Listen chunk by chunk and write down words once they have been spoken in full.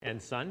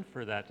and Son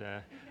for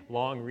that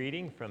long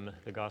reading from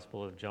the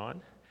Gospel of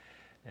John.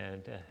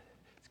 And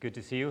it's good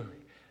to see you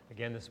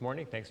again this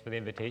morning. Thanks for the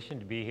invitation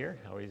to be here.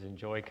 I always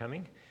enjoy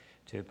coming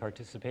to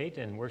participate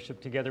and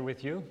worship together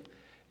with you.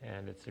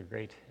 And it's a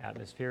great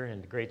atmosphere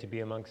and great to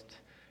be amongst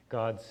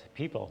God's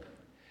people.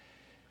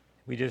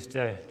 We just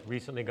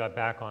recently got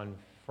back on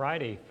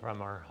Friday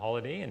from our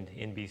holiday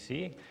in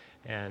BC.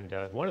 And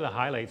one of the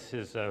highlights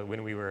is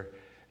when we were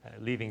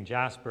leaving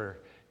Jasper,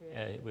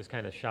 it was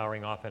kind of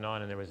showering off and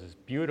on, and there was this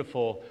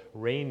beautiful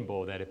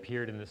rainbow that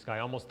appeared in the sky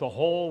almost the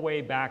whole way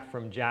back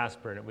from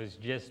Jasper, and it was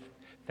just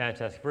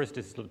fantastic. First,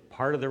 it's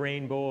part of the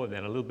rainbow, and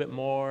then a little bit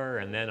more,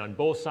 and then on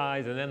both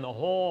sides, and then the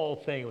whole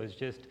thing. It was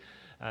just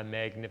a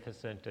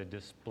magnificent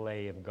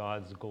display of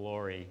God's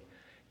glory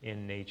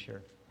in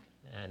nature.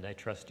 And I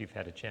trust you've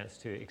had a chance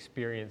to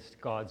experience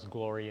God's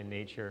glory in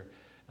nature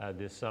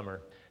this summer,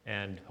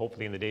 and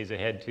hopefully in the days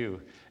ahead too,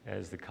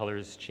 as the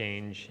colors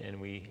change and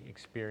we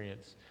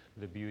experience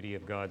the beauty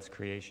of God's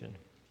creation.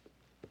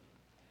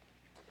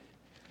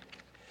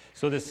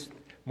 So this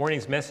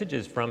morning's message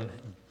is from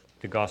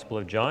the Gospel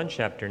of John,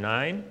 chapter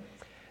 9,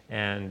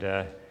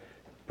 and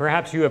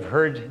perhaps you have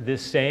heard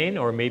this saying,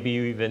 or maybe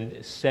you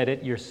even said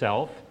it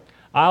yourself: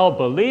 "I'll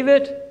believe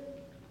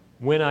it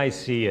when I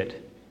see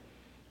it."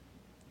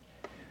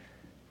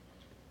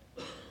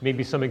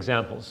 Maybe some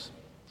examples.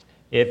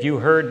 If you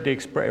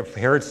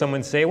heard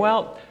someone say,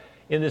 well,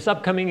 in this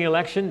upcoming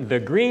election, the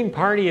Green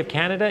Party of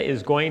Canada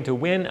is going to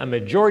win a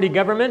majority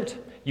government,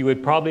 you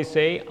would probably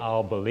say,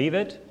 "I'll believe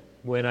it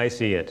when I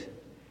see it."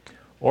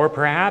 Or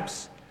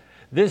perhaps,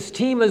 this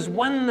team has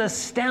won the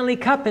Stanley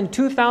Cup in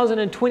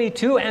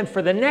 2022, and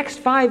for the next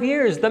 5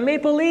 years, the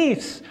Maple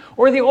Leafs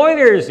or the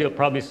Oilers, you'll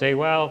probably say,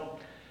 "Well,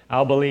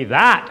 I'll believe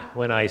that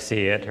when I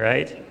see it,"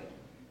 right?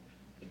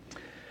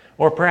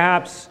 Or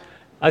perhaps,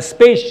 a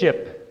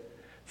spaceship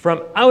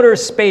from outer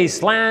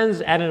space lands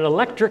at an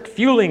electric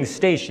fueling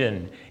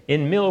station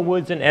in Mill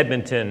Woods in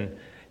Edmonton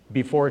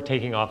before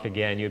taking off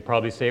again. You'd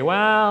probably say,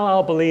 "Well,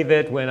 I'll believe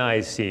it when I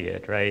see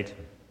it," right?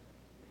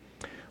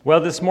 Well,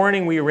 this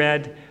morning we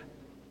read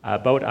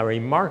about a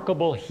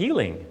remarkable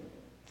healing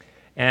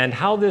and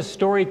how this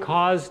story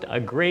caused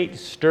a great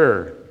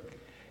stir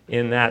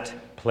in that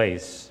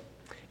place.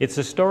 It's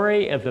the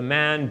story of the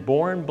man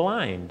born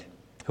blind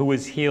who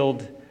was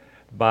healed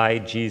by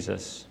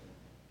Jesus.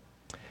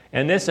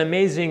 And this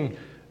amazing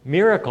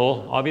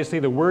miracle, obviously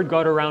the word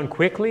got around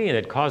quickly and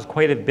it caused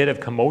quite a bit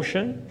of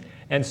commotion.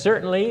 And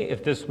certainly,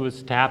 if this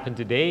was to happen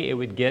today, it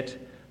would get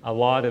a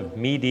lot of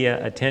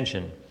media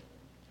attention.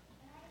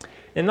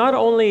 And not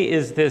only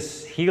is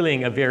this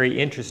healing a very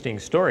interesting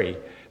story,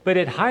 but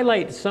it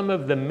highlights some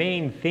of the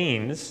main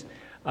themes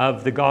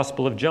of the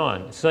Gospel of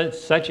John,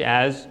 such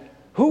as,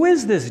 who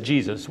is this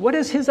Jesus? What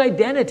is his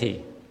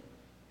identity?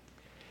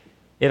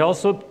 It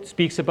also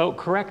speaks about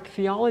correct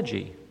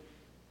theology.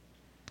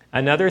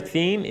 Another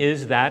theme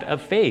is that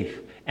of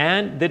faith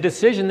and the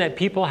decision that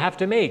people have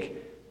to make.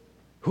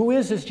 Who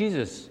is this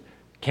Jesus?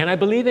 Can I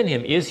believe in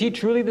him? Is he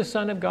truly the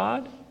Son of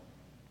God?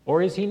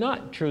 Or is he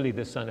not truly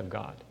the Son of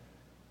God?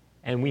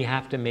 And we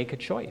have to make a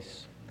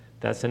choice.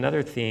 That's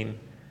another theme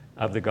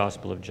of the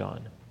Gospel of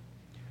John.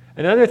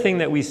 Another thing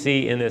that we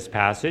see in this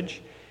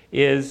passage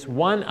is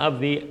one of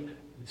the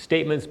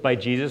statements by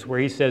Jesus where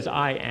he says,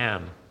 "I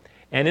am."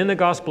 And in the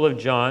Gospel of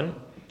John,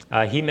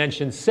 he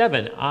mentions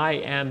 7 "I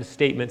am"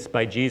 statements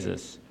by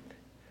Jesus.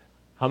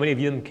 How many of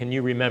them can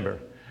you remember?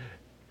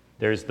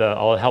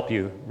 I'll help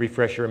you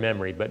refresh your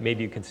memory, but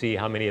maybe you can see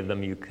how many of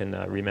them you can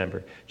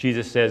remember.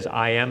 Jesus says,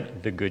 "I am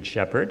the good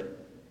shepherd.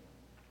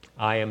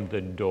 I am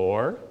the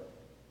door.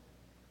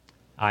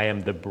 I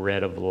am the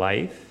bread of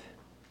life.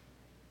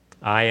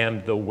 I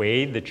am the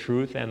way, the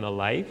truth, and the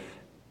life.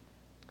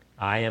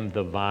 I am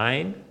the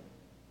vine."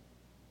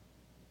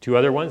 2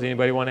 other ones.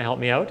 Anybody want to help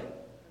me out?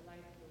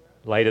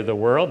 Light of the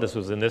world. This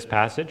was in this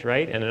passage,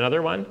 right? And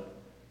another one?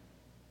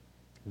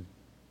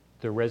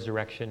 The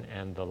resurrection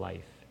and the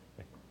life.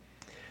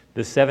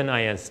 The 7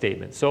 I am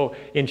statements. So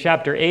in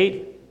chapter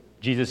 8,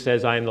 Jesus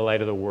says, "I am the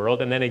light of the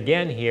world." And then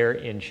again here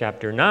in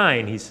chapter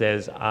 9, he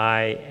says,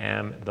 "I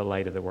am the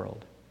light of the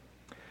world."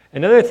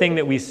 Another thing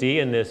that we see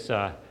in this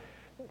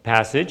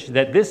passage,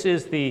 that this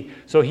is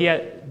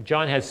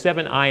John has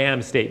 7 I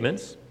am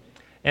statements.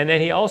 And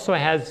then he also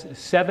has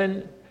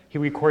he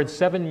records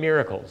 7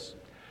 miracles.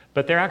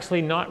 But they're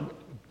actually not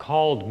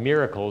called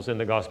miracles in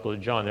the Gospel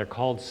of John. They're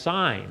called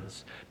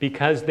signs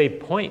because they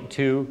point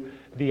to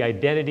the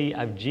identity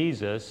of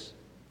Jesus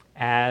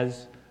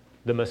as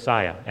the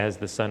Messiah, as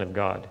the Son of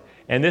God.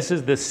 And this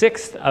is the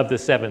 6th of the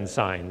 7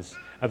 signs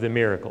of the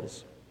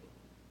miracles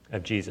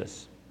of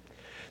Jesus.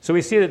 So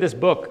we see that this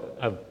book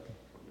of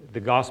the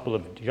Gospel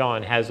of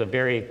John has a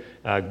very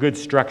good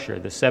structure,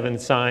 the 7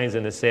 signs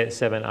and the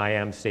 7 I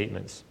am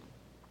statements.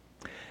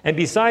 And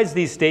besides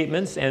these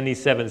statements and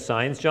these 7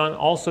 signs, John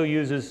also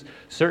uses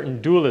certain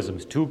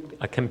dualisms, 2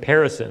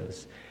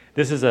 comparisons.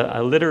 This is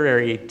a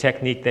literary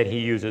technique that he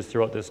uses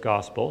throughout this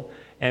gospel,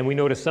 and we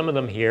notice some of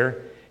them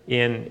here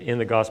in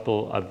the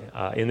gospel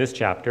of in this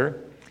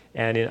chapter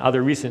and in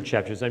other recent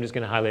chapters. I'm just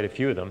going to highlight a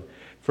few of them.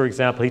 For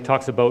example, he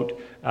talks about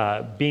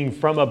being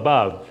from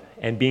above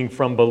and being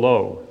from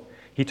below.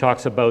 He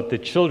talks about the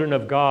children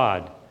of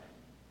God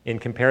in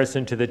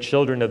comparison to the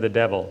children of the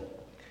devil.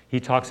 He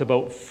talks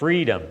about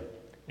freedom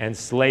and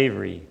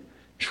slavery,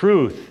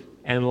 truth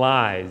and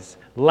lies,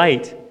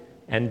 light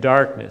and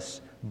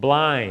darkness,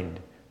 blind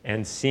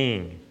and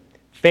seeing,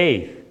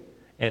 faith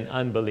and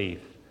unbelief.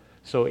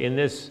 So in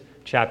this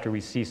chapter,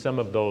 we see some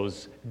of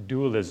those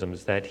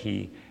dualisms that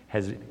he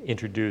has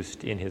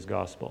introduced in his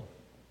gospel.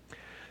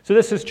 So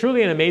this is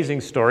truly an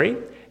amazing story,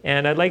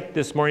 and I'd like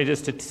this morning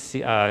just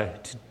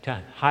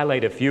to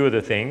highlight a few of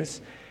the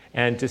things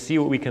and to see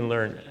what we can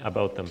learn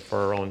about them for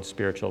our own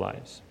spiritual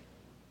lives.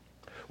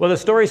 Well, the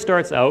story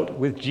starts out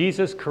with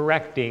Jesus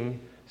correcting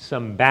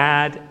some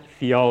bad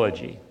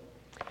theology.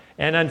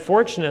 And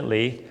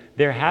unfortunately,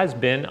 there has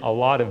been a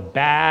lot of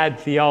bad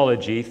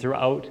theology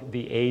throughout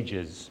the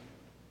ages.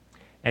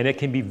 And it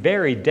can be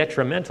very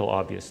detrimental,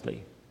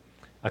 obviously.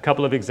 A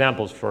couple of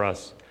examples for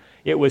us.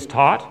 It was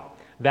taught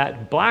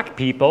that black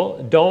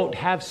people don't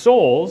have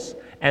souls,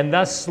 and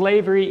thus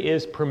slavery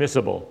is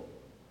permissible.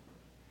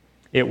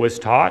 It was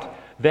taught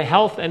the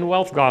health and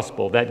wealth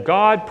gospel, that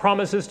God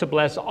promises to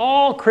bless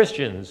all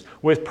Christians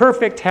with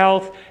perfect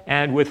health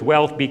and with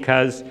wealth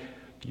because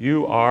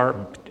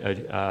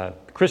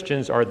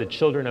Christians are the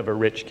children of a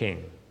rich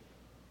king.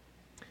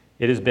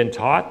 It has been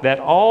taught that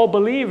all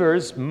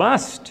believers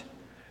must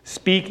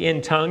speak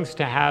in tongues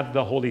to have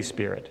the Holy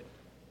Spirit.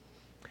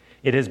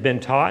 It has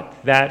been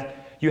taught that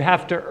you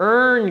have to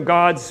earn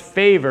God's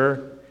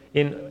favor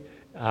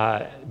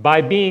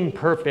by being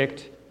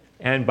perfect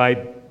and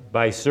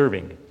by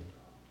serving.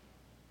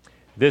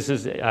 This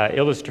is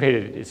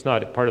illustrated, it's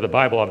not part of the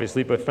Bible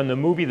obviously, but from the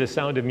movie The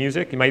Sound of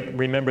Music. You might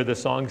remember the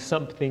song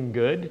Something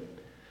Good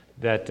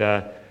that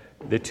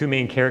the two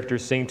main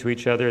characters sing to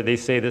each other. They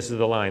say, this is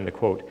the line, the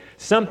quote,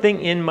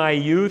 "Something in my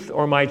youth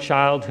or my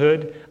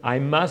childhood, I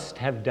must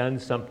have done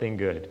something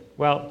good."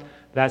 Well,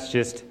 that's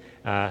just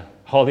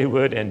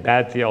Hollywood and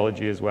bad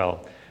theology as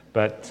well.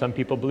 But some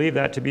people believe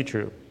that to be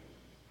true.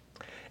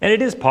 And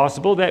it is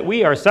possible that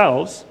we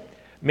ourselves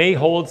may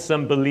hold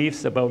some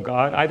beliefs about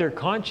God, either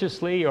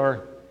consciously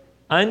or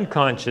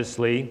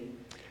unconsciously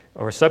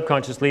or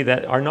subconsciously,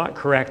 that are not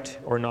correct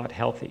or not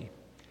healthy.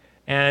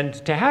 And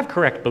to have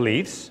correct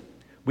beliefs,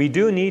 we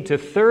do need to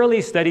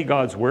thoroughly study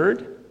God's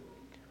Word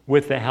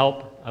with the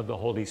help of the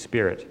Holy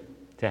Spirit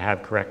to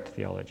have correct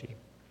theology.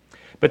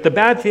 But the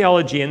bad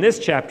theology in this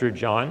chapter,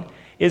 John,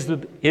 is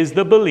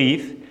the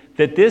belief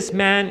that this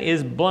man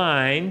is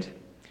blind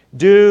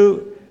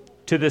due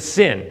to the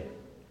sin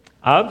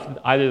of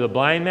either the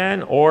blind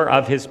man or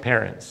of his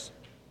parents.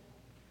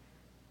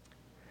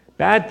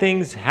 Bad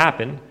things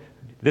happen.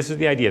 This is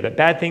the idea, that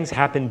bad things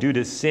happen due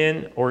to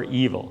sin or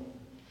evil.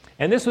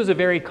 And this was a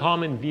very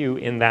common view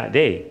in that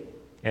day,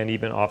 and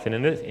even often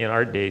in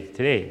our day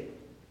today.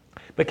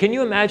 But can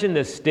you imagine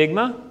the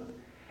stigma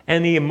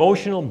and the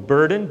emotional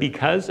burden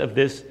because of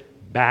this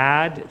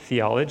bad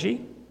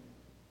theology?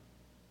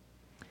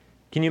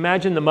 Can you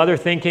imagine the mother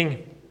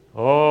thinking,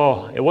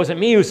 "Oh, it wasn't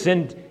me who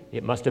sinned.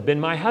 It must have been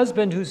my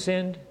husband who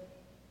sinned.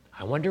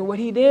 I wonder what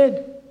he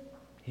did.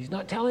 He's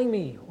not telling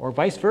me," or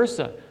vice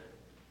versa.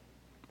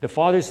 The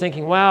father's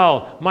thinking,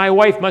 "Wow, my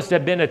wife must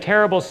have been a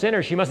terrible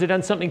sinner. She must have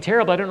done something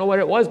terrible. I don't know what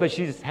it was, but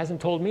she hasn't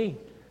told me."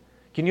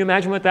 Can you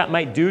imagine what that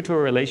might do to a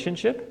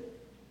relationship?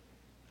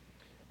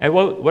 And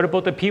what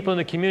about the people in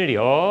the community?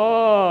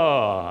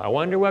 "Oh, I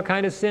wonder what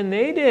kind of sin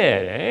they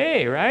did."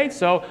 Hey, right?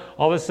 So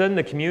all of a sudden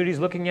the community's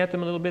looking at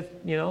them a little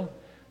bit,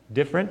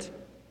 different.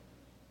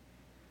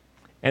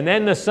 And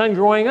then the son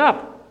growing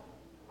up,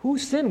 who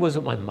sinned? Was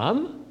it my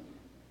mom?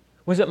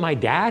 Was it my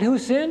dad who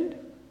sinned?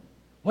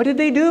 What did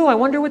they do? I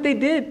wonder what they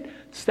did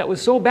that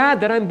was so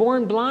bad that I'm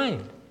born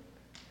blind.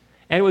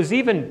 And it was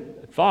even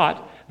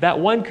thought that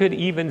one could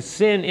even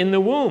sin in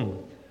the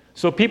womb.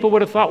 So people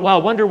would have thought, well,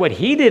 I wonder what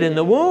he did in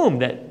the womb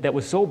that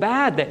was so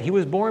bad that he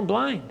was born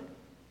blind.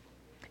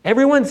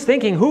 Everyone's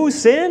thinking, who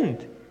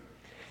sinned?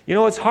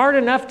 It's hard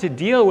enough to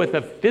deal with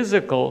a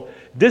physical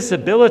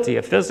disability,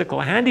 a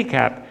physical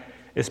handicap,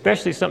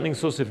 especially something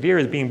so severe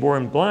as being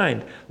born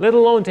blind, let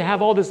alone to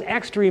have all this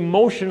extra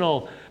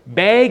emotional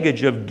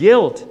baggage of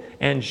guilt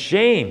and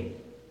shame.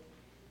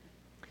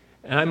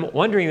 And I'm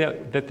wondering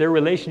that their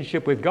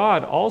relationship with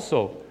God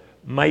also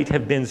might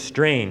have been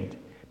strained,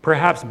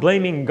 perhaps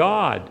blaming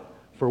God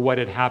for what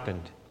had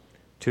happened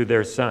to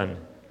their son,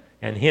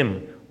 and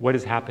him, what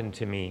has happened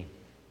to me.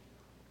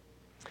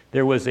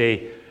 There was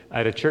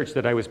at a church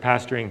that I was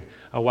pastoring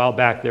a while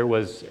back, there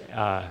was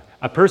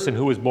a person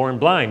who was born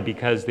blind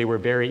because they were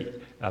very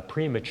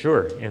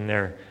premature in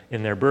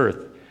their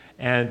birth.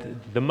 And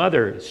the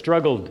mother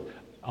struggled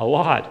a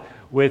lot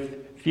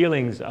with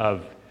feelings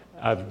of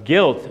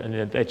guilt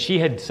and that she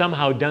had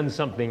somehow done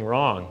something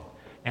wrong.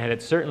 And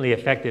it certainly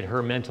affected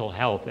her mental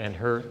health and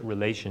her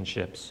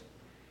relationships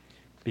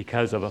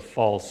because of a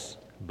false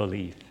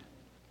belief.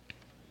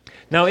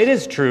 Now, it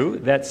is true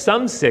that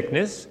some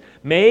sickness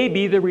may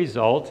be the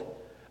result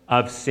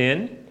of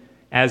sin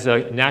as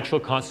a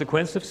natural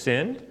consequence of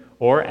sin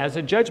or as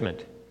a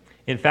judgment.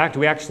 In fact,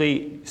 we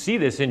actually see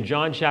this in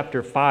John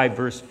chapter 5,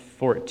 verse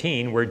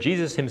 14, where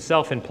Jesus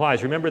himself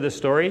implies, remember the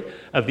story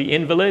of the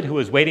invalid who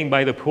was waiting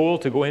by the pool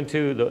to go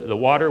into the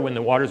water when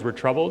the waters were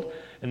troubled,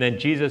 and then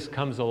Jesus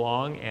comes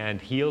along and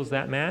heals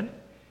that man?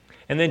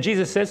 And then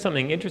Jesus says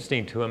something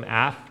interesting to him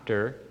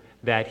after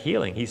that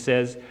healing. He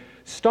says,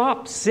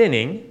 "Stop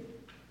sinning,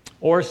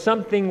 or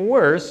something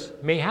worse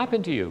may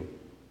happen to you."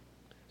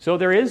 So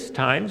there is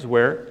times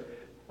where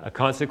a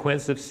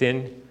consequence of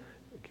sin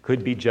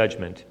could be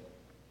judgment.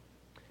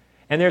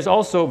 And there's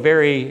also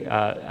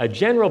a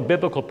general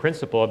biblical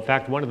principle. In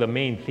fact, one of the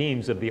main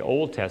themes of the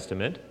Old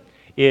Testament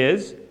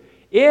is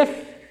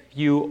if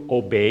you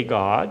obey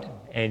God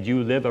and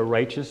you live a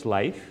righteous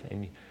life,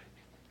 and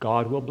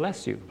God will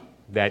bless you.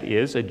 That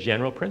is a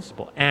general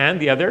principle. And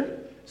the other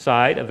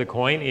side of the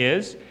coin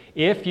is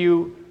if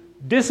you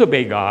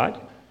disobey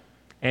God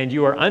and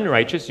you are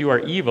unrighteous, you are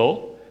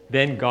evil,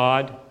 then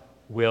God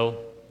will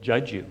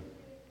judge you.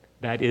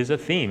 That is a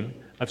theme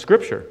of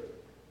Scripture.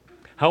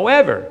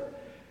 However,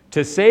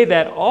 to say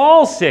that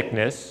all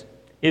sickness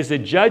is a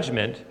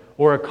judgment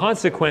or a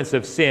consequence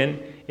of sin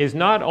is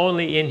not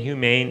only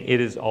inhumane, it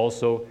is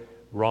also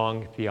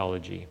wrong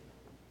theology.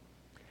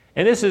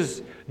 And this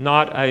is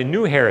not a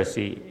new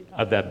heresy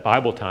of that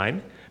Bible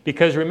time,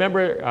 because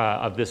remember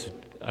of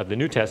the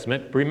New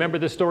Testament, remember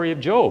the story of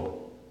Job.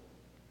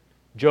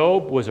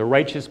 Job was a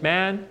righteous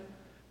man,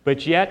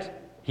 but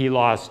yet he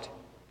lost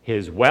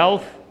his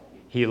wealth,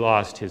 he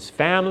lost his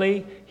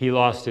family, he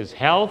lost his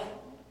health.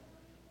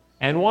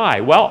 And why?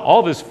 Well, all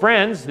of his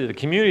friends, the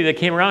community that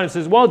came around and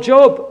says, "Well,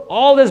 Job,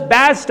 all this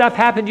bad stuff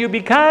happened to you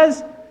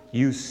because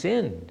you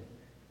sinned.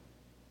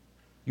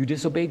 You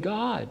disobeyed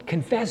God.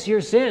 Confess your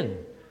sin."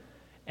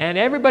 And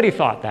everybody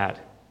thought that,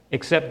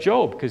 except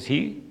Job, because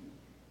he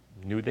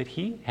knew that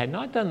he had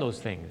not done those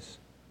things,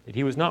 that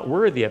he was not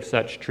worthy of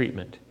such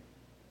treatment.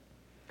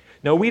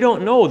 Now, we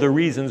don't know the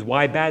reasons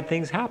why bad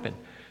things happen.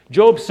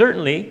 Job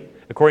certainly,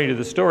 according to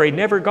the story,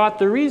 never got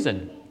the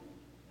reason.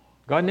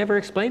 God never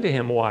explained to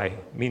him why.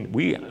 I mean,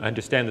 we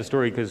understand the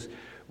story because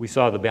we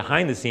saw the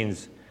behind the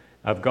scenes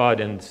of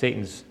God and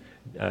Satan's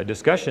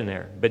discussion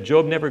there. But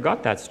Job never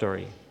got that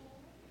story.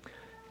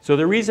 So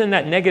the reason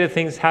that negative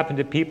things happen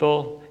to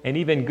people and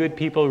even good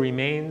people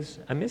remains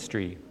a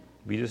mystery.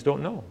 We just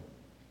don't know.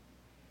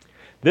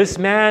 This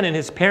man and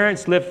his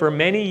parents lived for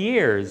many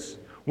years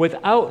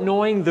without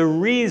knowing the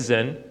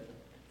reason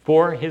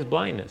for his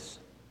blindness.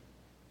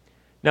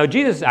 Now,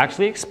 Jesus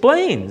actually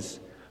explains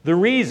the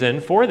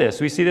reason for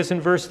this. We see this in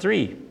verse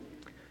 3.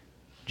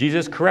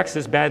 Jesus corrects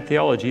this bad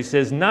theology. He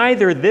says,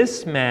 "Neither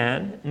this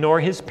man nor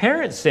his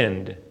parents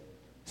sinned,"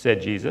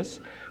 said Jesus,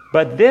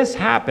 "but this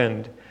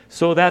happened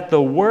so that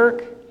the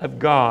work of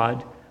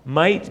God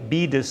might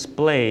be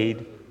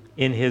displayed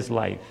in his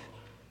life."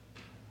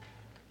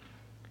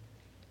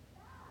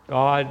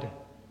 God's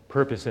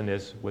purpose in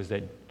this was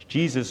that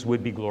Jesus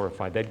would be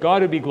glorified, that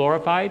God would be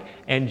glorified,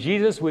 and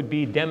Jesus would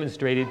be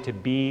demonstrated to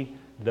be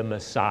the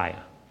Messiah,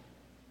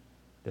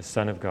 the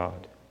Son of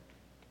God.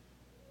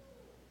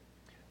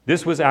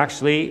 This was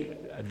actually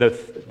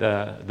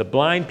the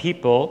blind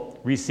people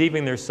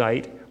receiving their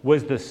sight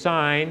was the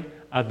sign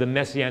of the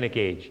Messianic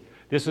age.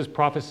 This was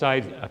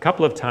prophesied a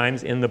couple of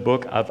times in the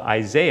book of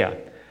Isaiah.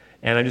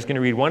 And I'm just going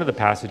to read one of the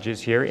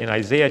passages here. In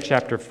Isaiah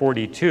chapter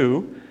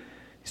 42,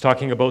 he's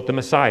talking about the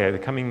Messiah, the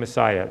coming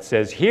Messiah. It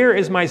says, "Here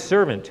is my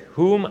servant,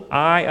 whom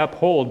I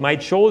uphold, my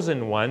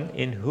chosen one,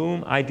 in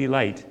whom I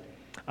delight.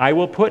 I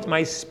will put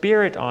my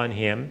spirit on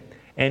him,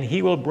 and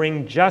he will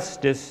bring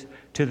justice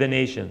to the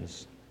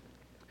nations."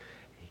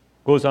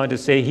 Goes on to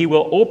say, "He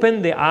will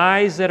open the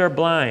eyes that are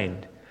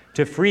blind,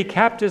 to free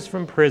captives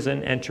from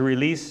prison, and to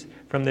release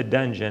from the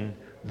dungeon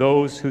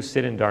those who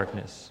sit in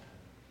darkness."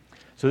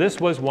 So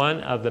this was one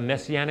of the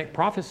messianic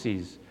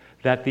prophecies,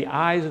 that the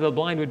eyes of the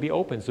blind would be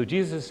opened. So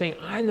Jesus is saying,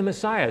 "I'm the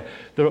Messiah."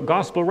 The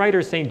gospel writer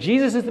is saying,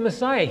 Jesus is the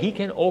Messiah. He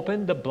can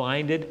open the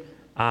blinded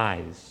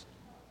eyes.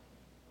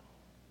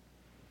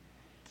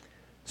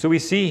 So we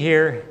see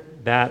here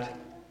that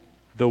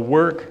the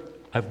work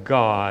of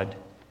God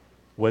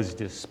was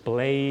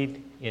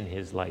displayed in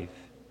his life.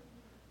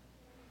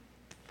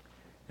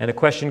 And a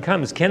question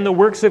comes, can the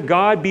works of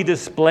God be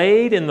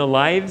displayed in the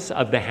lives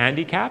of the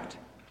handicapped?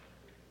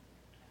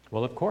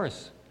 Well, of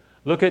course.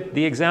 Look at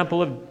the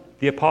example of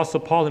the Apostle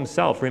Paul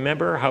himself.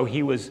 Remember how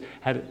he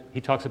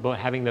talks about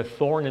having the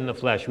thorn in the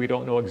flesh. We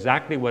don't know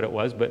exactly what it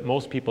was, but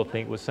most people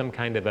think it was some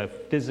kind of a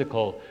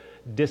physical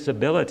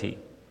disability.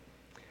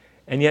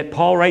 And yet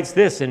Paul writes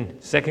this in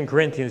 2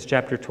 Corinthians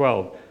chapter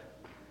 12.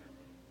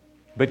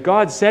 "But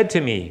God said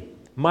to me,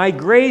 'My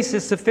grace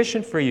is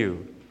sufficient for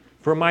you,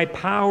 for my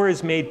power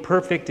is made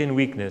perfect in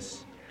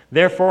weakness.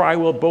 Therefore I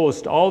will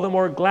boast all the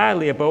more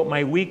gladly about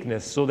my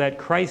weakness, so that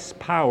Christ's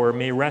power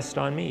may rest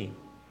on me.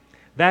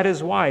 That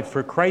is why,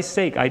 for Christ's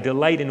sake, I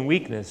delight in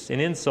weakness, in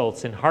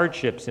insults, in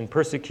hardships, in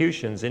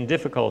persecutions, in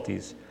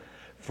difficulties.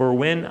 For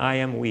when I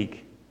am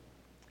weak,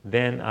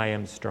 then I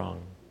am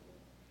strong.'"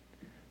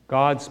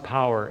 God's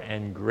power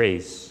and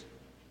grace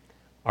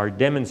are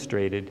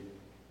demonstrated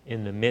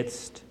in the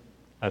midst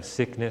of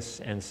sickness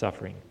and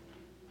suffering.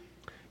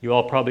 You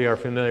all probably are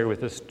familiar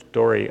with the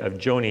story of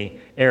Joni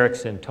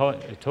Eareckson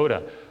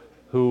Tada,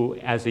 who,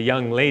 as a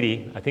young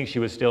lady, I think she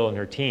was still in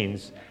her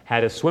teens,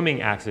 had a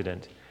swimming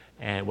accident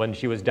and when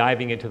she was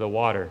diving into the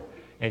water,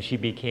 and she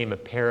became a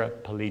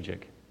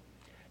paraplegic.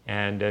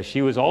 And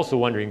she was also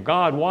wondering,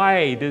 God,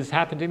 why did this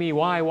happen to me?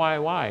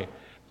 Why?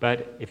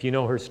 But if you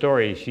know her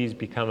story, she's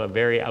become a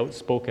very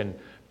outspoken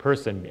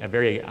person, a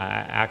very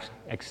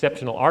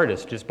exceptional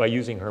artist just by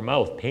using her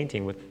mouth,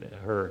 painting with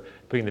her,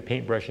 putting the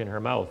paintbrush in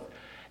her mouth.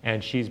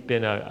 And she's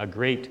been a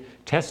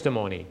great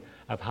testimony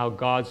of how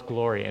God's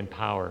glory and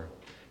power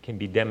can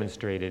be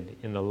demonstrated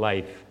in the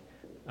life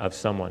of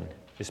someone,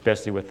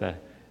 especially with a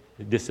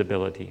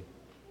disability.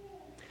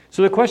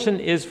 So the question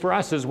is for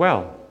us as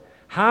well.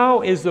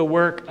 How is the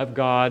work of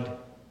God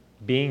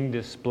being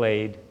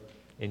displayed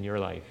in your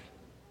life?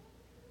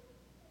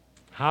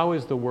 How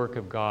is the work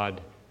of God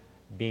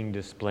being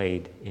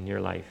displayed in your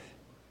life?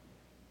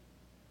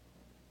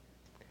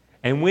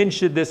 And when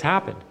should this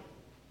happen?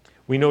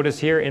 We notice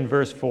here in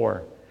verse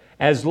 4,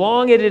 as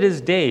long as it is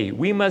day,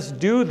 we must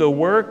do the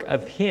work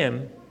of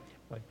him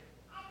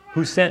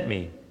who sent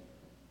me.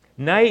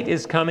 Night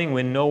is coming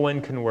when no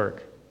one can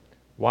work.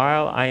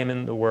 While I am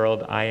in the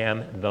world, I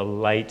am the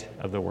light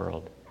of the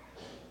world.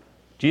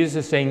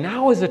 Jesus is saying,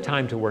 now is the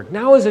time to work.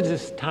 Now is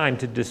the time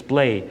to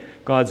display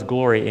God's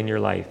glory in your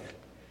life.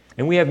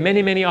 And we have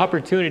many, many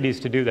opportunities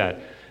to do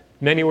that.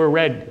 Many were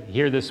read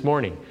here this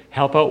morning.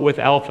 Help out with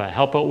Alpha,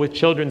 help out with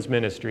children's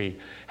ministry,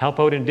 help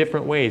out in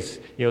different ways,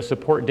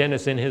 support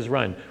Dennis in his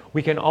run.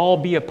 We can all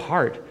be a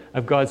part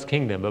of God's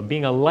kingdom, of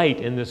being a light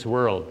in this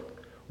world.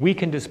 We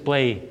can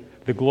display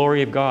the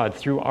glory of God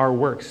through our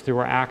works, through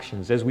our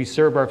actions, as we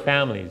serve our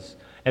families,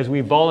 as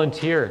we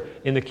volunteer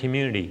in the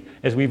community,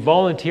 as we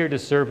volunteer to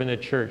serve in the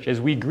church,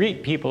 as we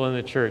greet people in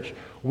the church.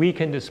 We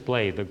can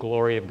display the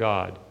glory of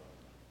God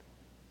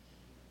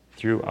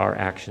through our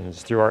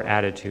actions, through our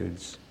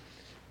attitudes.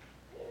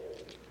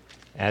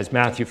 As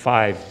Matthew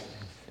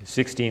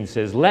 5:16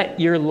 says, let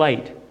your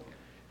light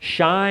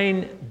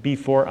shine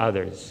before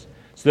others,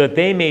 so that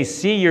they may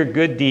see your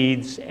good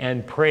deeds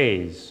and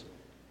praise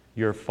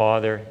your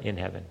Father in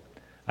heaven.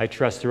 I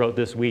trust throughout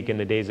this week and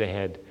the days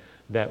ahead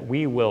that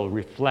we will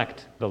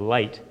reflect the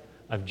light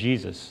of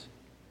Jesus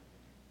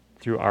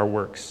through our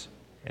works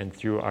and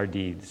through our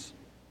deeds.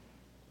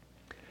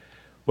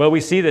 Well,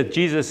 we see that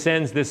Jesus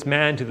sends this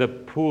man to the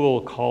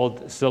pool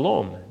called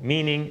Siloam,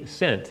 meaning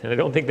sent. And I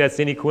don't think that's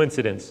any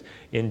coincidence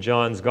in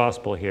John's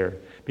gospel here,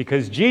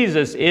 because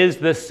Jesus is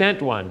the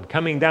sent one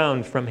coming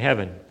down from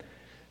heaven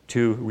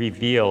to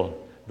reveal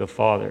the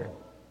Father.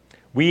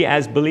 We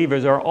as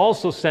believers are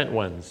also sent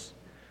ones.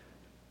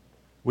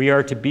 We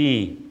are to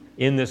be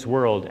in this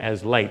world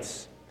as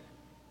lights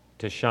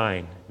to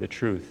shine the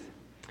truth.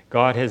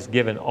 God has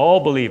given all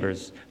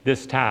believers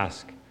this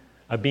task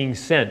of being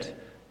sent.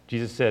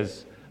 Jesus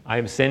says, I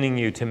am sending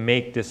you to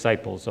make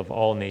disciples of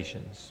all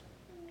nations.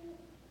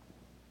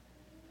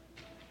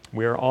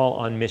 We are all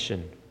on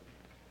mission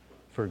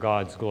for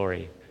God's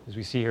glory, as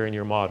we see here in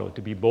your motto,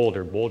 to be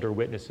bolder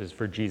witnesses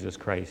for Jesus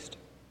Christ.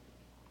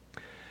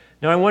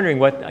 Now I'm wondering,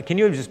 can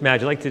you just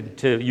imagine, I like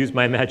to use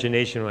my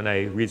imagination when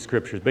I read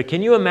scriptures, but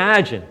can you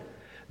imagine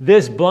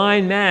this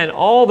blind man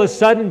all of a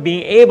sudden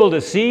being able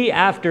to see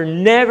after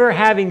never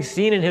having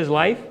seen in his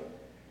life?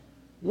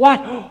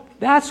 What?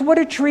 That's what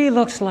a tree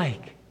looks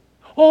like.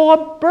 Oh,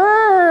 a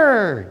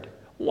bird.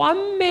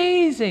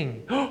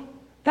 Amazing.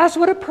 That's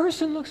what a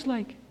person looks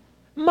like.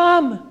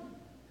 Mom,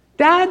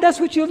 Dad, that's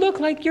what you look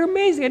like. You're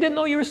amazing. I didn't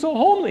know you were so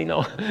homely.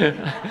 No.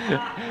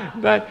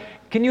 But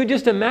can you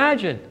just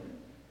imagine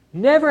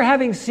never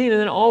having seen and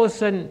then all of a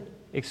sudden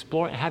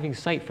having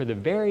sight for the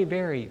very,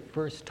 very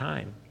first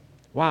time?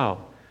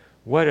 Wow.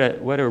 What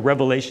a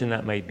revelation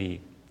that might be.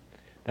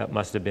 That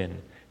must have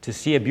been. To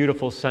see a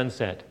beautiful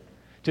sunset.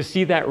 To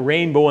see that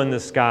rainbow in the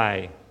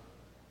sky.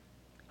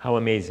 How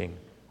amazing.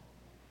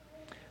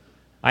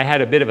 I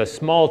had a bit of a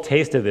small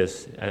taste of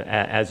this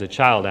as a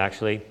child,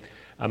 actually.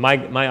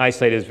 My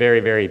eyesight is very,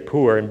 very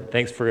poor, and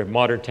thanks for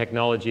modern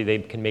technology, they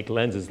can make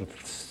lenses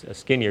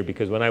skinnier,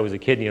 because when I was a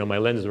kid, my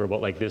lenses were about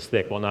like this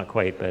thick. Well, not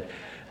quite,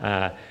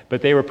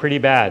 but they were pretty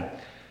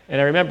bad. And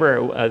I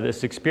remember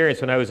this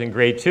experience when I was in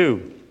grade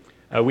 2.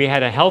 We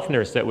had a health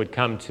nurse that would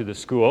come to the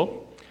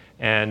school,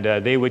 and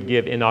they would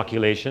give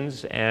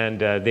inoculations, and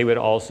they would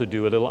also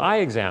do a little eye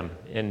exam.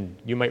 And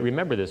you might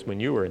remember this when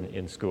you were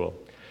in school.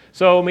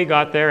 So when we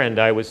got there, and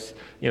I was,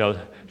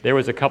 there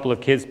was a couple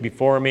of kids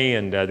before me,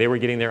 and they were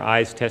getting their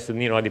eyes tested.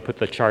 And, they put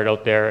the chart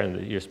out there,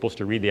 and you're supposed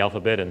to read the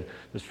alphabet. And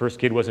this first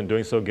kid wasn't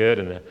doing so good,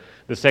 and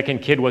the second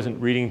kid wasn't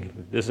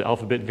reading this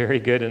alphabet very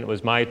good, and it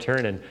was my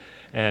turn.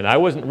 And I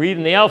wasn't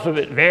reading the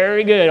alphabet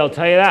very good, I'll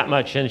tell you that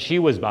much. And she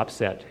was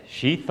upset.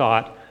 She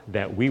thought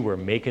that we were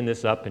making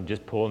this up and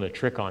just pulling a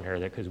trick on her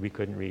because we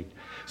couldn't read.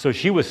 So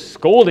she was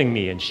scolding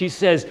me, and she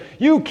says,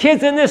 you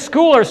kids in this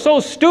school are so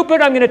stupid,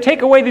 I'm going to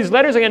take away these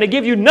letters, I'm going to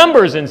give you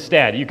numbers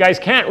instead. You guys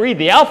can't read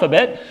the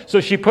alphabet.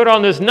 So she put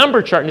on this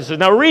number chart and says,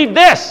 now read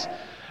this.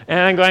 And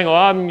I'm going,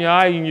 oh,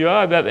 yeah.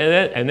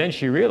 And then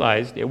she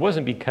realized it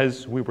wasn't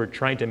because we were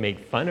trying to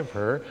make fun of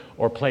her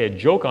or play a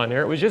joke on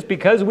her. It was just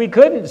because we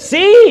couldn't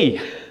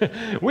see.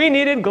 We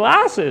needed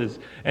glasses.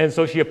 And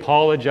so she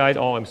apologized.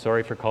 Oh, I'm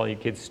sorry for calling you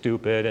kids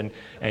stupid.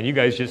 And you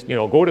guys just,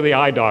 go to the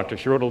eye doctor.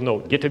 She wrote a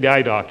note, get to the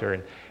eye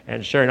doctor.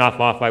 And sure enough,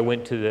 off I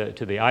went to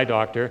the eye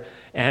doctor.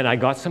 And I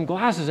got some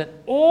glasses. And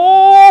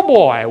oh,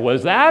 boy,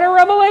 was that a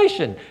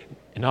revelation.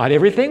 Not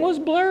everything was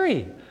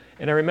blurry.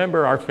 And I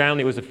remember our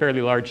family was a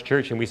fairly large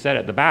church, and we sat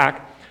at the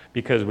back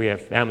because we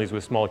have families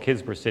with small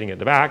kids were sitting at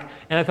the back.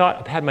 And I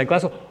thought, I had my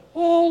glasses.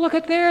 Oh, look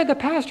at there, the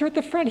pastor at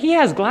the front. He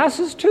has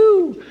glasses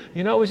too.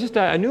 It was just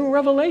a new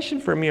revelation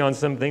for me on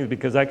some things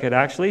because I could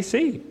actually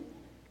see.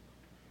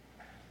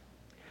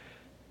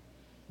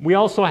 We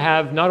also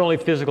have not only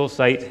physical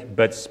sight,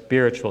 but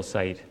spiritual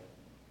sight.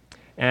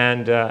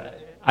 And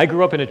I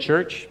grew up in a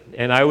church,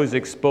 and I was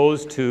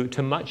exposed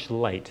to much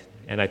light,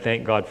 and I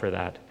thank God for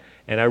that.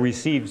 And I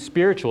received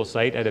spiritual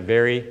sight at a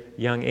very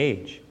young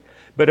age.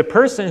 But a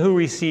person who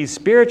receives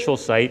spiritual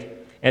sight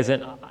as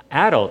an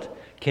adult,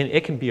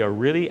 it can be a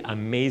really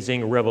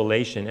amazing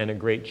revelation and a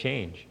great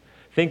change.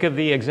 Think of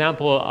the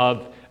example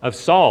of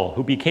Saul,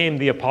 who became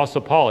the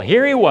Apostle Paul.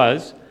 Here he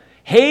was,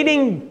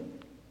 hating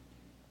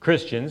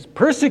Christians,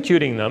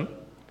 persecuting them,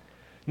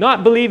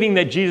 not believing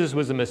that Jesus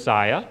was the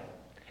Messiah.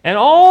 And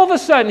all of a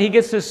sudden, he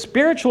gets this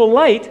spiritual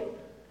light,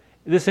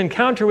 this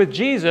encounter with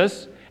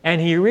Jesus, and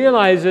he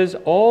realizes,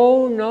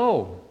 oh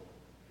no,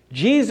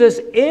 Jesus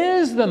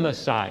is the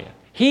Messiah.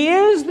 He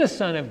is the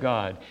Son of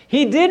God.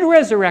 He did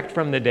resurrect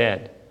from the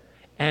dead.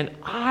 And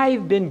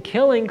I've been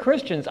killing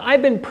Christians.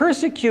 I've been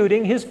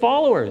persecuting his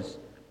followers.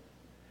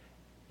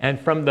 And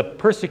from the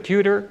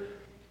persecutor,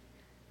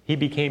 he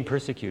became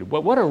persecuted.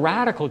 What a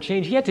radical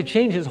change. He had to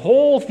change his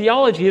whole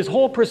theology, his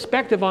whole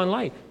perspective on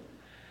life.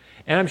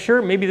 And I'm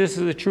sure maybe this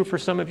is true for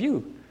some of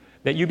you,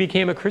 that you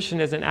became a Christian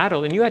as an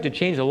adult and you had to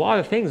change a lot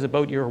of things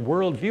about your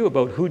worldview,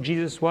 about who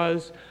Jesus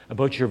was,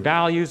 about your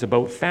values,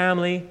 about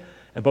family,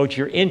 about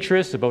your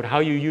interests, about how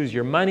you use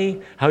your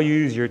money, how you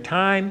use your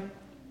time.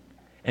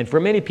 And for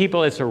many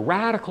people, it's a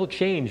radical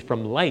change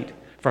from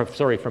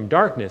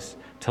darkness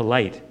to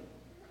light.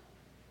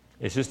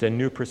 It's just a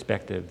new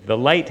perspective. The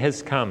light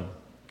has come.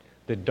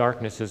 The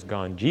darkness is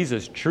gone.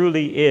 Jesus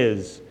truly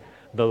is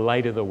the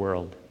light of the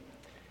world.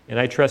 And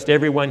I trust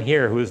everyone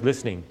here who is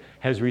listening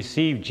has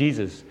received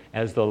Jesus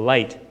as the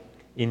light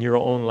in your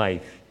own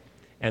life.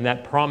 And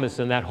that promise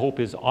and that hope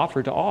is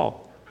offered to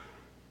all.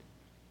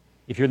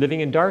 If you're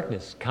living in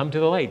darkness, come to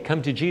the light.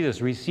 Come to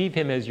Jesus. Receive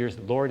him as your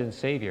Lord and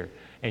Savior.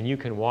 And you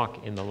can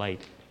walk in the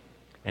light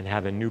and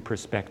have a new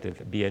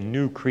perspective, be a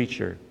new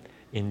creature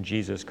in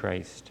Jesus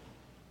Christ.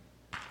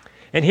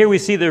 And here we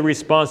see the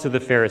response of the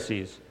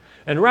Pharisees.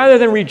 And rather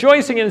than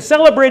rejoicing and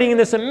celebrating in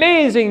this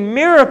amazing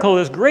miracle,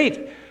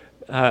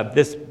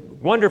 this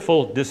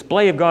wonderful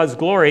display of God's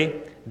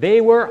glory, they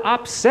were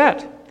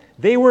upset.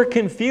 They were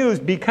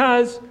confused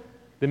because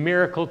the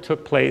miracle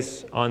took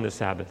place on the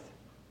Sabbath.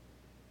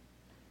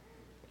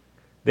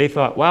 They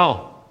thought,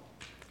 well,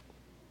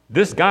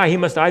 this guy, he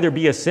must either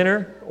be a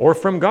sinner or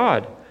from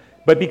God.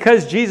 But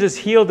because Jesus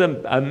healed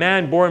a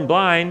man born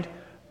blind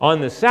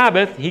on the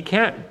Sabbath, he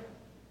can't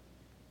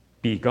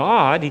be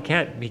God. He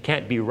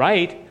can't be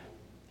right.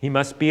 He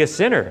must be a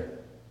sinner.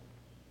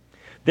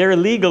 Their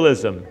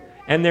legalism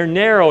and their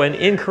narrow and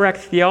incorrect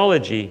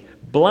theology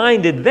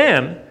blinded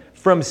them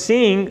from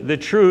seeing the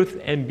truth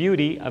and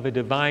beauty of a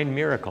divine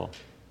miracle.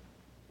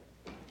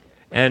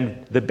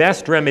 And the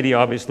best remedy,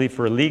 obviously,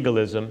 for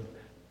legalism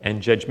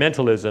and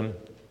judgmentalism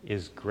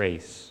is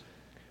grace.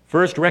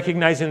 First,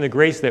 recognizing the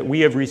grace that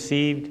we have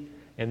received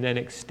and then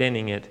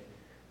extending it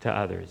to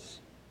others.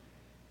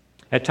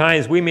 At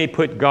times, we may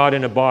put God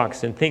in a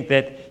box and think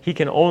that he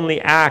can only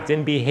act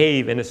and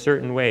behave in a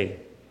certain way.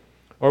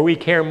 Or we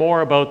care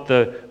more about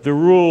the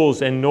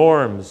rules and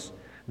norms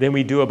than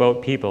we do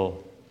about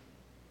people.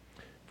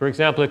 For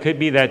example, it could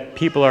be that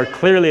people are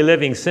clearly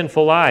living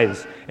sinful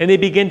lives and they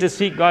begin to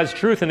seek God's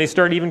truth and they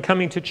start even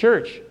coming to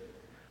church.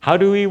 How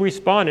do we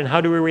respond and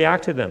how do we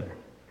react to them?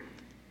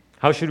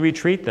 How should we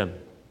treat them?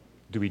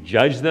 Do we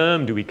judge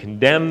them? Do we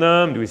condemn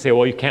them? Do we say,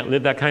 well, you can't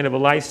live that kind of a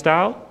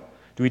lifestyle?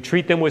 Do we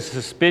treat them with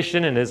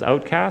suspicion and as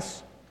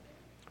outcasts?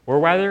 Or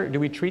rather, do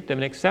we treat them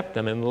and accept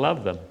them and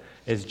love them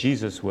as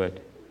Jesus would?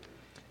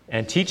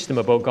 And teach them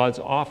about God's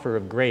offer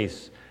of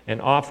grace and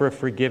offer of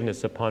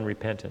forgiveness upon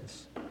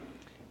repentance.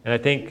 And I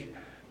think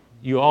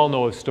you all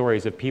know of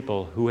stories of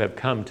people who have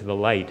come to the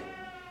light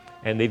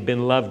and they've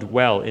been loved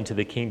well into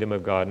the kingdom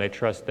of God. And I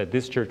trust that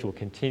this church will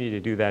continue to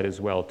do that as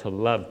well, to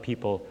love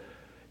people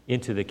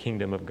into the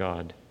kingdom of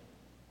God.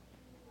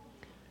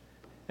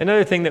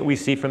 Another thing that we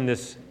see from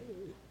this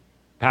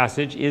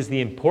passage is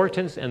the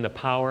importance and the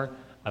power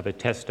of a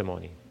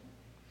testimony.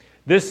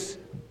 This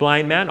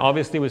blind man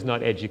obviously was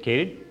not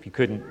educated. He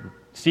couldn't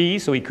see,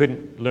 so he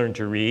couldn't learn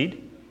to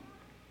read.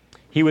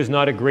 He was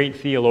not a great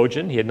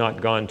theologian. He had not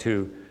gone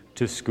to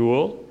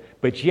school,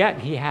 but yet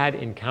he had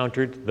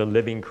encountered the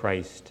living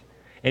Christ,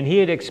 and he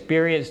had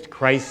experienced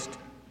Christ's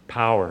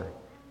power.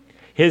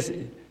 His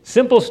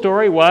simple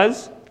story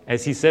was,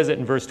 as he says it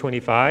in verse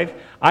 25,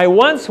 I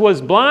once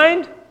was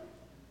blind,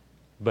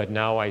 but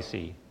now I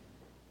see.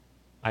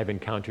 I've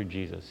encountered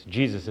Jesus.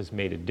 Jesus has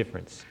made a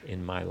difference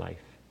in my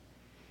life.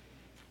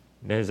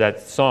 There's that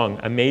song,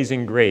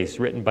 Amazing Grace,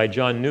 written by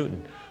John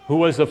Newton, who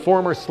was a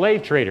former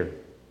slave trader,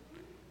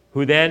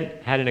 who then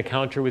had an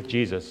encounter with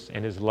Jesus,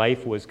 and his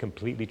life was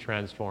completely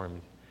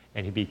transformed,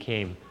 and he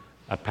became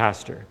a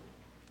pastor.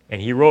 And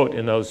he wrote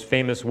in those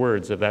famous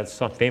words of that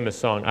famous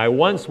song, I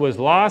once was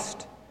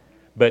lost,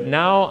 but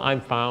now I'm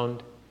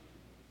found,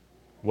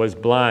 was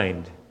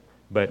blind,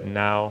 but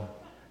now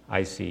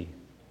I see.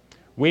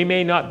 We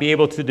may not be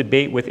able to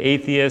debate with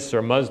atheists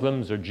or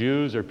Muslims or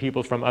Jews or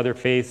people from other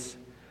faiths,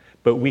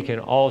 but we can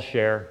all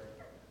share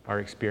our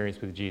experience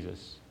with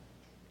Jesus.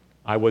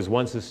 I was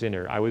once a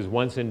sinner. I was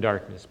once in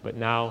darkness, but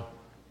now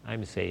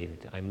I'm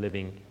saved. I'm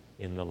living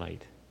in the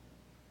light.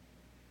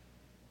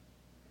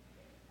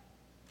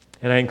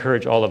 And I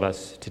encourage all of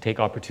us to take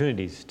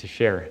opportunities to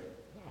share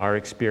our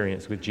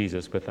experience with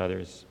Jesus with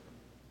others.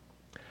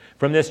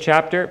 From this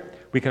chapter,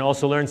 we can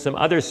also learn some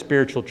other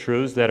spiritual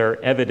truths that are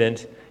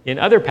evident in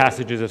other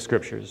passages of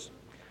Scriptures.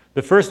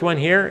 The first one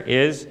here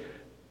is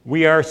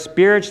we are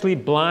spiritually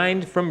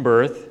blind from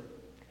birth,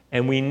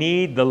 and we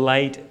need the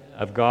light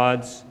of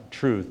God's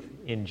truth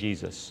in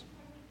Jesus.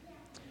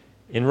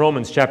 In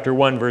Romans chapter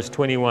 1, verse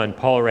 21,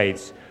 Paul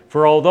writes,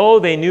 For although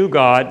they knew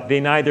God,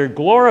 they neither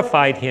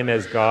glorified him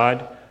as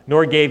God,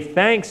 nor gave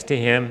thanks to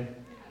him,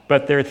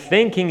 but their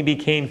thinking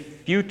became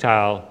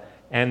futile,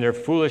 and their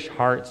foolish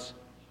hearts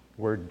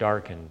were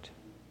darkened.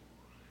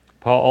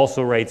 Paul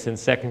also writes in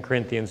 2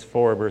 Corinthians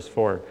 4, verse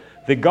 4,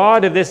 The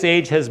God of this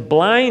age has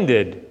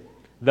blinded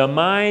the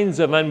minds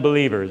of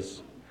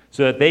unbelievers,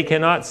 so that they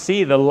cannot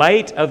see the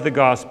light of the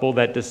gospel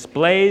that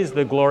displays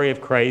the glory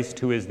of Christ,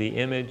 who is the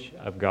image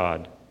of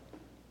God.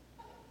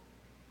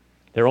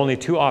 There are only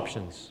two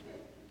options,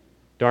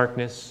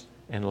 darkness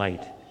and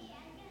light.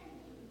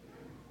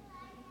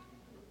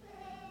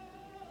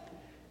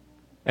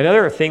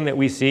 Another thing that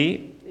we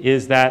see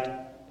is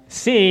that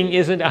seeing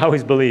isn't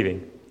always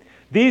believing.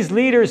 These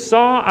leaders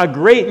saw a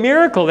great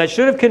miracle that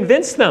should have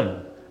convinced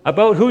them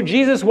about who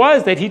Jesus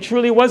was, that he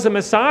truly was a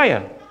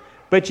Messiah.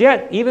 But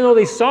yet, even though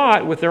they saw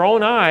it with their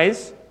own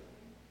eyes,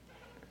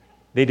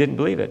 they didn't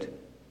believe it.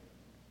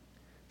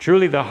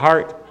 Truly, the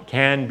heart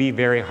can be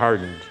very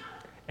hardened,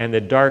 and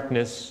the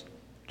darkness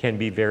can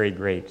be very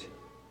great.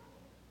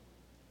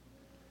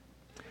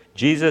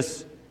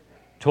 Jesus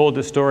told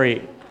the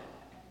story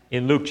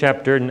in Luke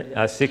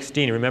chapter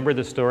 16. Remember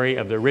the story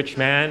of the rich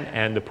man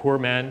and the poor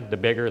man, the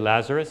beggar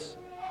Lazarus,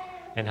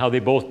 and how they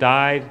both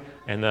died,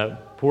 and the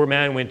poor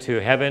man went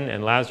to heaven,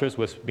 and Lazarus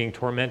was being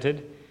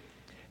tormented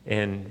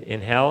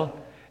in hell.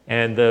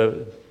 And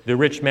the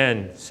rich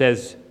man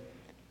says,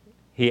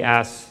 he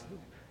asks,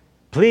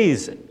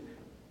 please,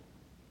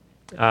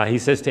 he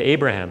says to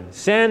Abraham,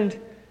 send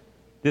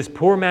this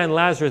poor man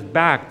Lazarus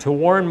back to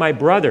warn my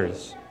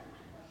brothers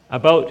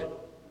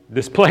about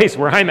this place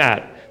where I'm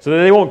at, so that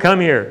they won't come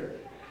here.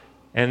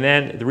 And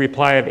then the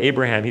reply of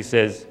Abraham, he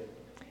says,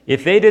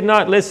 if they did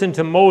not listen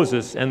to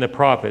Moses and the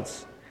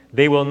prophets,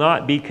 they will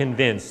not be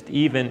convinced,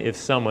 even if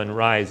someone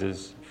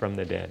rises from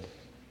the dead.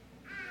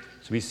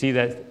 So we see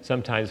that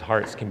sometimes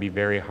hearts can be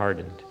very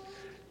hardened.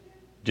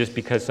 Just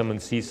because someone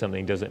sees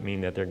something doesn't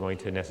mean that they're going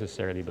to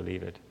necessarily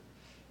believe it.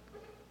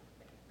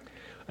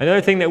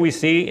 Another thing that we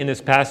see in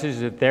this passage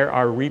is that there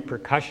are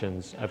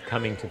repercussions of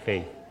coming to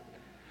faith.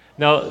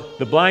 Now,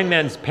 the blind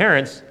man's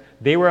parents,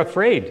 they were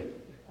afraid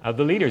of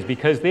the leaders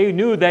because they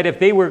knew that if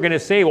they were going to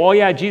say, oh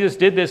yeah, Jesus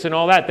did this and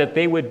all that, that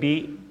they would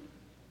be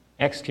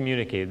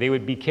excommunicated. They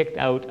would be kicked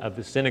out of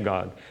the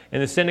synagogue.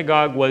 And the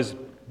synagogue was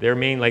their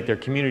main, like their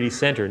community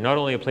center, not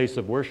only a place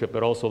of worship,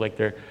 but also like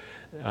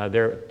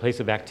their place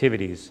of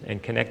activities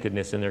and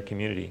connectedness in their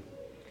community.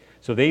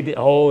 So they did,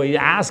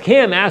 ask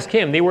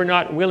him. They were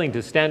not willing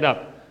to stand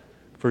up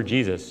for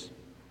Jesus.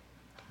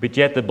 But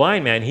yet the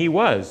blind man, he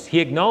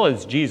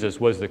acknowledged Jesus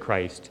was the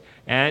Christ.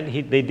 And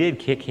they did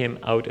kick him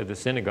out of the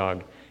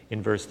synagogue.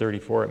 In verse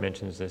 34 it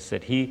mentions this,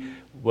 that he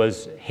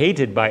was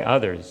hated by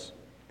others.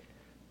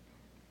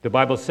 The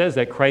Bible says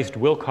that Christ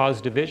will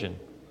cause division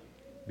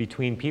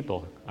between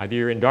people. Either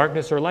you're in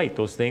darkness or light.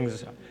 Those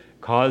things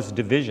cause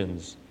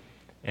divisions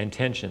and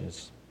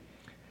tensions.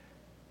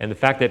 And the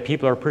fact that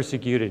people are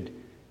persecuted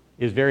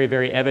is very,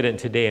 very evident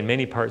today in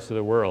many parts of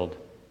the world.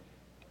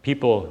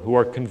 People who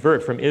are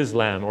convert from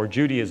Islam or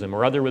Judaism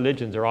or other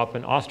religions are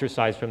often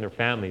ostracized from their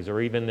families,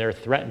 or even they're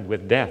threatened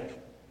with death.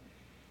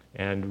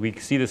 And we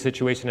see the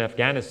situation in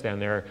Afghanistan.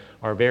 There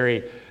are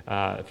very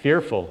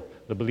fearful,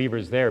 the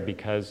believers there,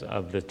 because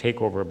of the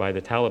takeover by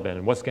the Taliban.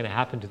 And what's going to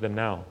happen to them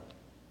now?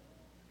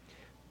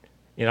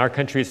 In our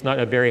country, it's not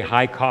a very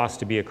high cost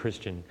to be a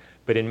Christian,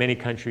 but in many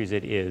countries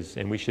it is.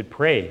 And we should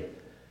pray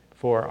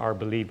for our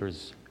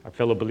believers, our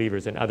fellow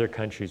believers in other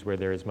countries where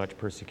there is much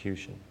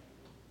persecution.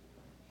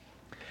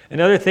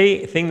 Another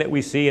thing that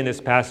we see in this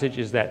passage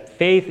is that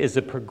faith is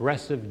a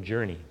progressive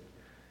journey.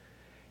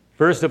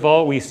 First of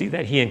all, we see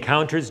that he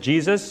encounters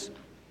Jesus,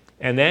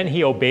 and then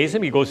he obeys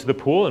him. He goes to the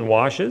pool and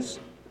washes.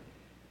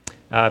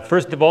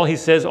 First of all, he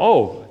says,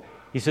 well,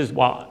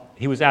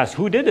 he was asked,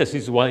 who did this? He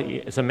says, well,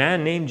 it's a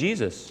man named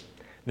Jesus.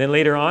 Then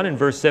later on in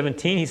verse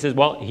 17, he says,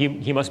 well,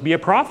 he must be a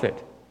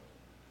prophet.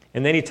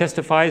 And then he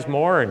testifies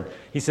more, and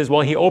he says,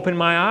 well, he opened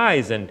my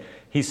eyes. And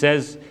he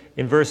says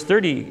in verse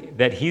 30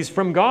 that he's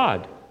from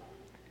God.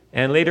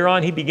 And later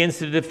on, he begins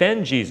to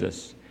defend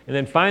Jesus. And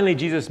then finally,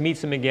 Jesus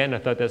meets him again. I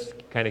thought that's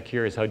kind of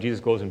curious how Jesus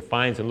goes and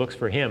finds and looks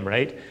for him,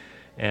 right?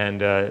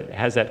 And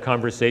has that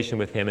conversation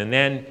with him. And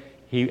then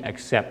he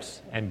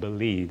accepts and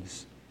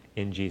believes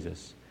in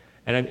Jesus.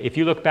 And if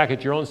you look back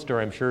at your own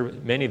story, I'm sure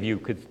many of you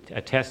could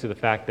attest to the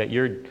fact that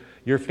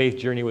your faith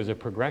journey was a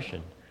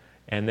progression.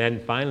 And then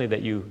finally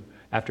that you,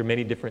 after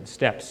many different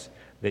steps,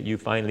 that you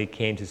finally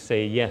came to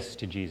say yes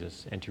to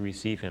Jesus and to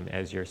receive him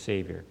as your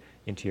Savior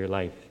into your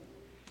life.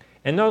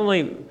 And not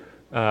only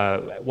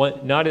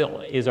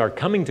is our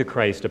coming to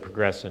Christ a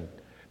progression,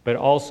 but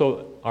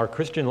also our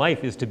Christian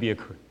life is to be a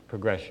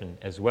progression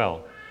as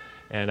well.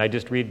 And I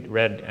just read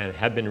and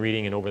have been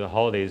reading, and over the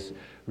holidays,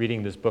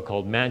 reading this book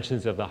called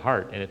Mansions of the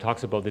Heart, and it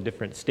talks about the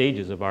different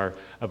stages of our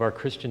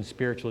Christian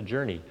spiritual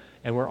journey.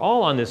 And we're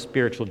all on this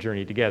spiritual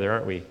journey together,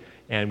 aren't we?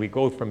 And we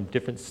go from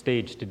different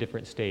stage to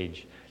different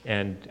stage.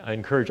 And I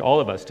encourage all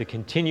of us to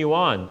continue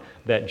on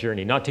that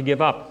journey, not to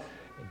give up,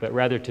 but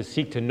rather to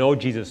seek to know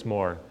Jesus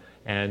more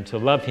and to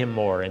love him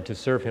more and to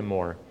serve him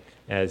more,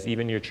 as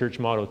even your church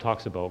motto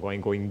talks about,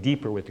 going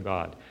deeper with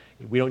God.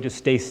 We don't just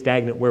stay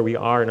stagnant where we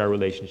are in our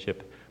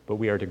relationship, but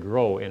we are to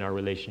grow in our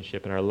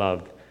relationship and our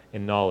love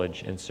and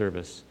knowledge and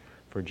service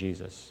for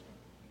Jesus.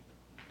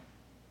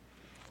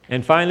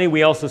 And finally,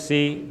 we also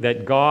see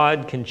that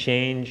God can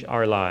change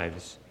our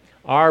lives.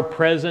 Our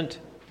present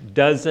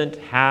doesn't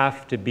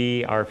have to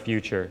be our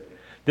future.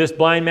 This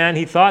blind man,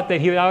 he thought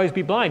that he would always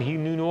be blind. He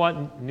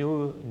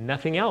knew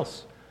nothing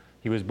else.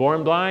 He was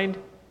born blind.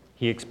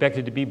 He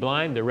expected to be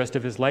blind the rest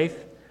of his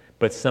life,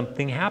 but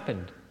something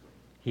happened.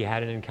 He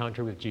had an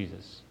encounter with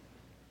Jesus,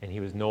 and he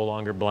was no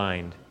longer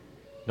blind,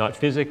 not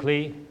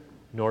physically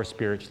nor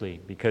spiritually,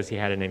 because he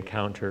had an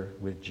encounter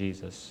with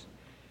Jesus.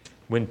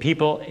 When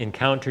people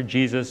encounter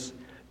Jesus,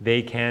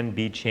 they can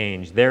be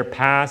changed. Their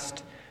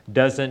past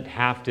doesn't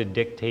have to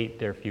dictate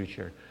their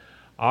future.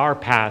 Our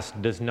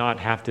past does not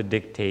have to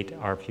dictate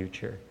our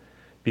future.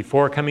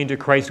 Before coming to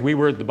Christ,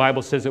 the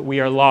Bible says that we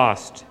are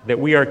lost, that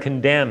we are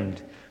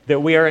condemned,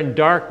 that we are in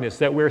darkness,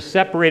 that we're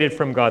separated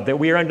from God, that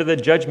we are under the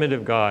judgment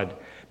of God.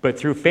 But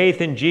through faith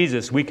in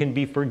Jesus, we can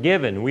be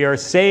forgiven. We are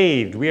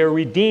saved. We are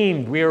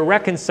redeemed. We are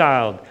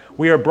reconciled.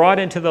 We are brought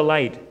into the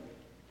light.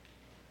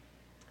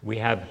 We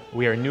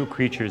are new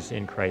creatures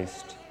in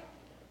Christ.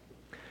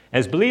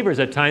 As believers,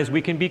 at times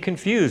we can be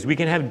confused. We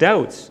can have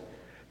doubts.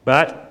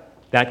 But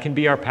that can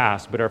be our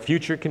past. But our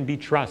future can be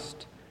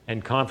trust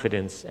and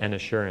confidence and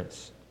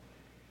assurance.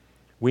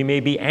 We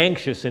may be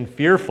anxious and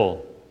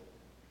fearful,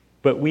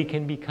 but we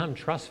can become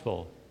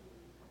trustful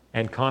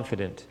and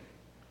confident.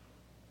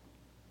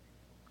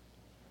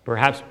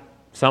 Perhaps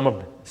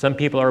some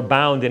people are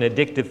bound in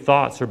addictive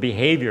thoughts or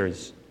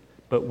behaviors,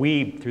 but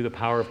we, through the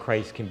power of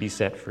Christ, can be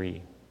set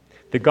free.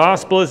 The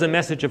gospel is a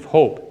message of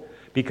hope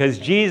because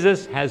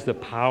Jesus has the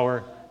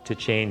power to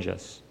change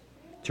us,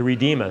 to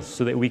redeem us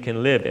so that we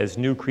can live as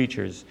new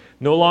creatures,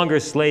 no longer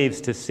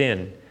slaves to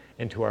sin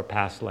and to our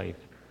past life.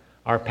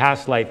 Our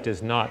past life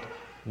does not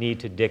need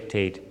to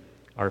dictate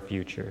our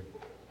future.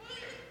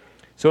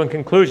 So in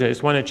conclusion, I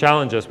just want to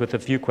challenge us with a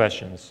few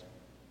questions.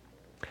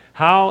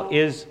 How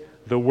is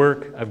the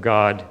work of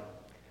God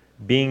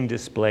being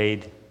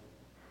displayed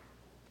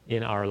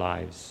in our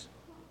lives?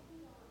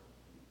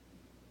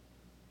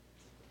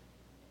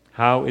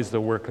 How is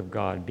the work of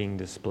God being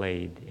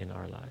displayed in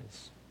our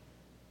lives?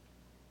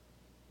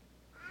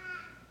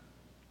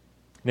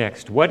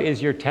 Next, what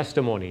is your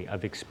testimony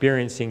of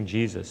experiencing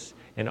Jesus?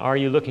 And are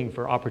you looking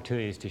for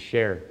opportunities to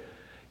share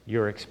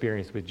your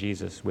experience with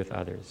Jesus with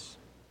others?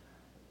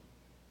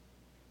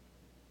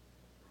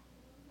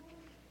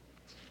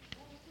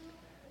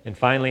 And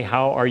finally,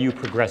 how are you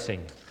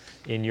progressing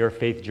in your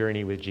faith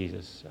journey with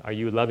Jesus? Are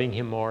you loving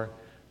him more?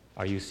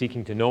 Are you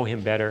seeking to know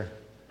him better?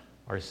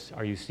 Or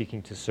are you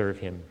seeking to serve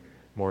him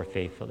more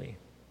faithfully?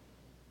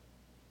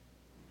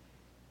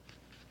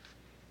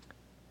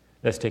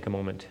 Let's take a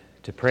moment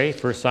to pray,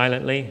 first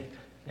silently,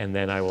 and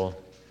then I will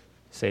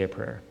say a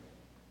prayer.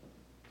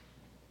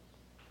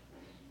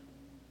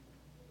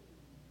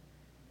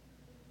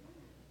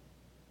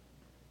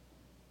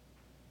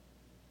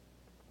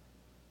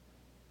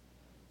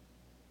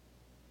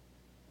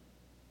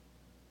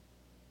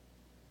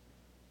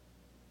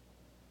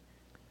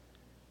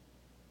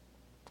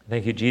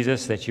 Thank you,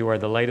 Jesus, that you are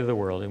the light of the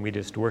world, and we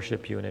just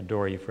worship you and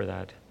adore you for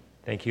that.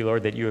 Thank you,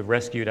 Lord, that you have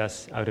rescued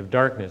us out of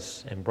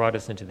darkness and brought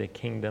us into the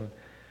kingdom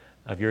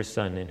of your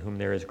Son, in whom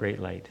there is great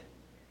light.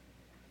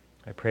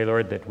 I pray,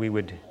 Lord, that we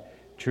would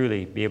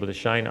truly be able to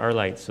shine our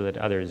light so that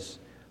others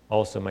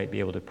also might be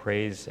able to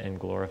praise and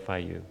glorify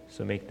you.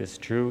 So make this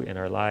true in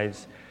our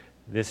lives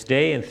this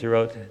day and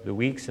throughout the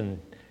weeks and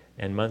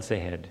months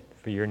ahead,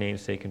 for your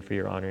name's sake and for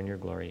your honor and your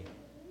glory.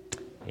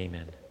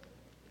 Amen.